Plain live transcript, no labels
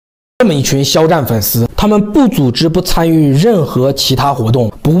这么一群肖战粉丝，他们不组织、不参与任何其他活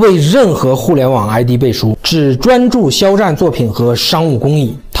动，不为任何互联网 ID 背书，只专注肖战作品和商务公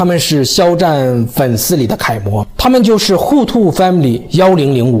益。他们是肖战粉丝里的楷模，他们就是互兔 Family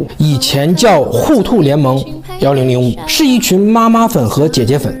 1005，以前叫互兔联盟1005，是一群妈妈粉和姐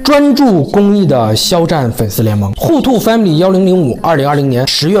姐粉，专注公益的肖战粉丝联盟。互兔 Family 1005 2020年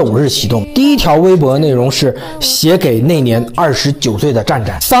10月5日启动，第一条微博内容是写给那年29岁的战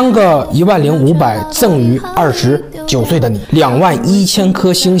战，3个10500赠予29岁的你，21000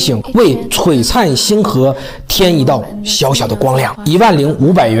颗星星为璀璨星河添一道小小的光亮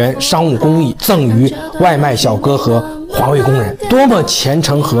，10500元商务公益赠予外卖小哥和环卫工人，多么虔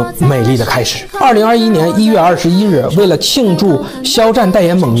诚和美丽的开始！2021年1月21日，为了庆祝肖战代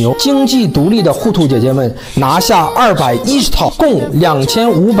言蒙牛，经济独立的互兔姐姐们拿下210套，共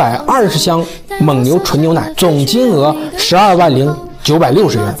2520箱蒙牛纯牛奶，总金额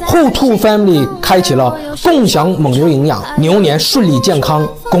12.960元。互兔 Family 开启了共享蒙牛营养、牛年顺利健康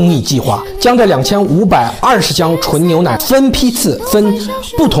公益计划，将这2520箱纯牛奶分批次、分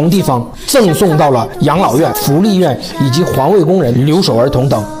不同地方赠送到了养老院、福利院以及环卫工人、留守儿童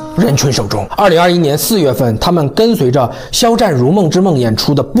等人群手中。2021年4月份，他们跟随着肖战《如梦之梦》演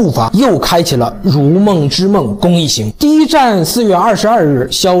出的步伐，又开启了《如梦之梦》公益行。第一站4月22日，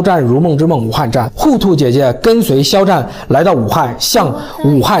肖战《如梦之梦》武汉站，互兔姐姐跟随肖战来到武汉，向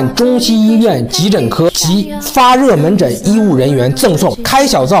武汉中西医院急诊科及发热门诊医务人员赠送开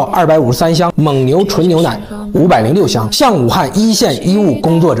小灶253箱、蒙牛纯牛奶506箱，向武汉一线医务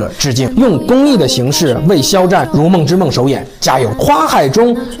工作者致敬，用公益的形式为肖战《如梦之梦》首演加油。花海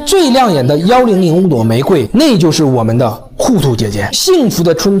中最亮眼的1005朵玫瑰，那就是我们的互兔姐姐。幸福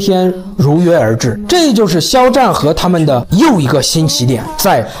的春天如约而至，这就是肖战和他们的又一个新起点，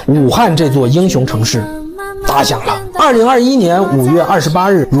在武汉这座英雄城市打响了。2021年5月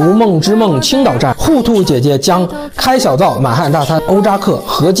28日，如梦之梦青岛站，互兔姐姐将开小灶、满汉大餐、欧扎克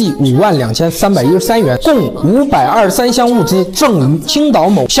合计52313元，共523箱物资赠于青岛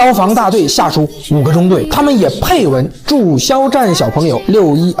某消防大队下属5个中队。他们也配文祝肖战小朋友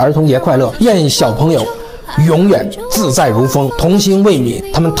6·1儿童节快乐，愿小朋友永远自在如风，童心未泯，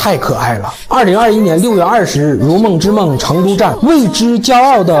他们太可爱了。2021年6月20日，如梦之梦成都站，为之骄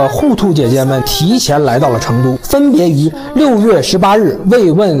傲的互兔姐姐们提前来到了成都，分别于6月18日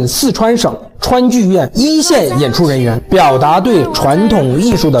慰问四川省川剧院一线演出人员，表达对传统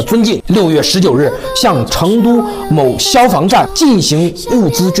艺术的尊敬。6月19日，向成都某消防站进行物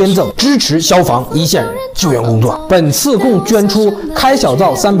资捐赠，支持消防一线救援工作。本次共捐出开小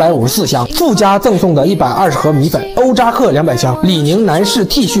灶354箱，附加赠送的120盒米粉、欧扎克200箱、李宁男士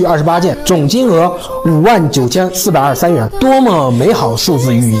T 恤28件，总金额59423元，多么美好数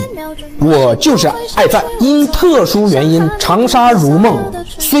字寓意！我就是爱饭。因特殊原因，长沙如梦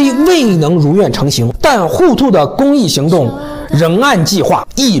虽未能如愿成行，但互兔的公益行动仍按计划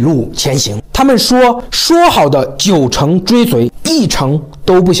一路前行。他们说好的9成追随，1成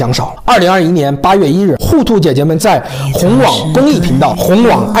都不想少了。2021年8月1日，互兔姐姐们在红网公益频道、红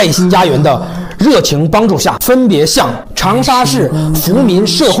网爱心家园的热情帮助下，分别向长沙市福民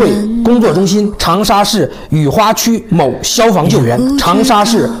社会工作中心、长沙市雨花区某消防救援、长沙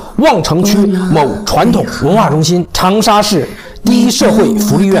市望城区某传统文化中心、长沙市第一社会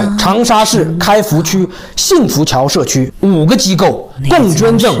福利院、长沙市开福区幸福桥社区5个机构共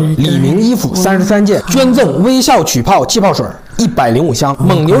捐赠李宁衣服33件，捐赠微笑曲泡气泡水105箱、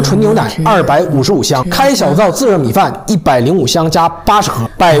蒙牛纯牛奶255箱、开小灶自热米饭105箱加80盒、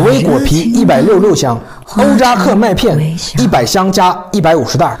百威果皮166箱、欧扎克麦片100箱加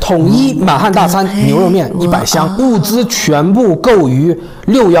150袋、统一满汉大餐牛肉面100箱，物资全部购于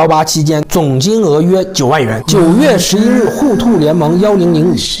618期间，总金额约9万元。9月11日，互兔联盟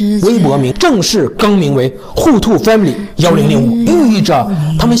1005微博名正式更名为互兔 Family 1005，寓意着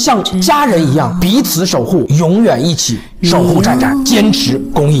他们像家人一样彼此守护，永远一起守护战战，坚持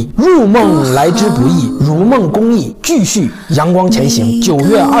公益。入梦来之不易，如梦公益继续阳光前行。9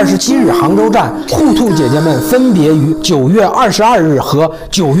月27日，杭州站，互兔姐姐们分别于9月22日和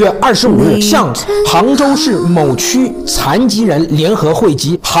9月25日向杭州市某区残疾人联合会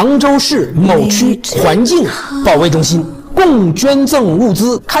及杭州市某区环境保卫中心共捐赠物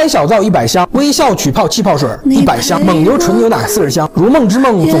资：开小灶100箱、微笑曲泡气泡水100箱、蒙牛纯牛奶40箱。如梦之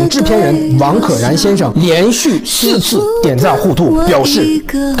梦总制片人王可然先生连续4次点赞互兔，表示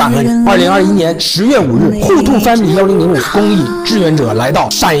感恩。2021年10月5日，互兔 Family 1005公益志愿者来到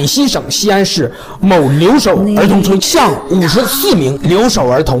陕西省西安市某留守儿童村，向54名留守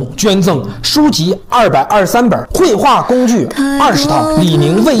儿童捐赠书籍223本、绘画工具20套、李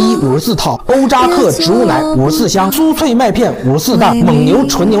宁卫衣54套、欧扎克植物奶54箱、酥脆麦钙片54袋，蒙牛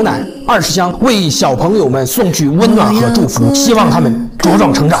纯牛奶20箱，为小朋友们送去温暖和祝福，希望他们茁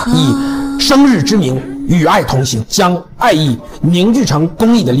壮成长，以生日之名与爱同行，将爱意凝聚成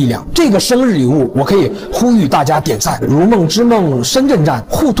公益的力量。这个生日礼物，我可以呼吁大家点赞。如梦之梦深圳站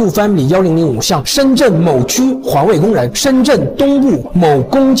互兔 Family 1005向深圳某区环卫工人、深圳东部某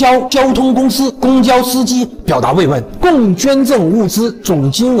公交交通公司公交司机表达慰问，共捐赠物资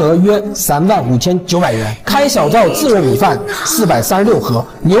总金额约35900元。开小灶自热米饭436盒，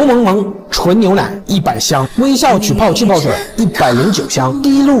牛萌萌纯牛奶100箱，微笑取泡气泡水109箱，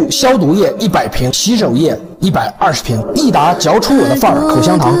滴露消毒液100瓶，洗手液120瓶，益达嚼出我的范儿口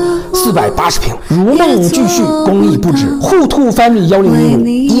香糖480瓶。如梦继续，公益不止。互兔 Family 1005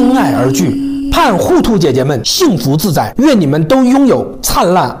因爱而聚，盼互兔姐姐们幸福自在，愿你们都拥有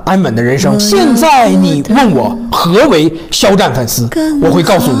灿烂安稳的人生。现在你问我何为肖战粉丝，我会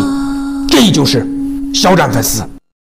告诉你，这就是肖战粉丝。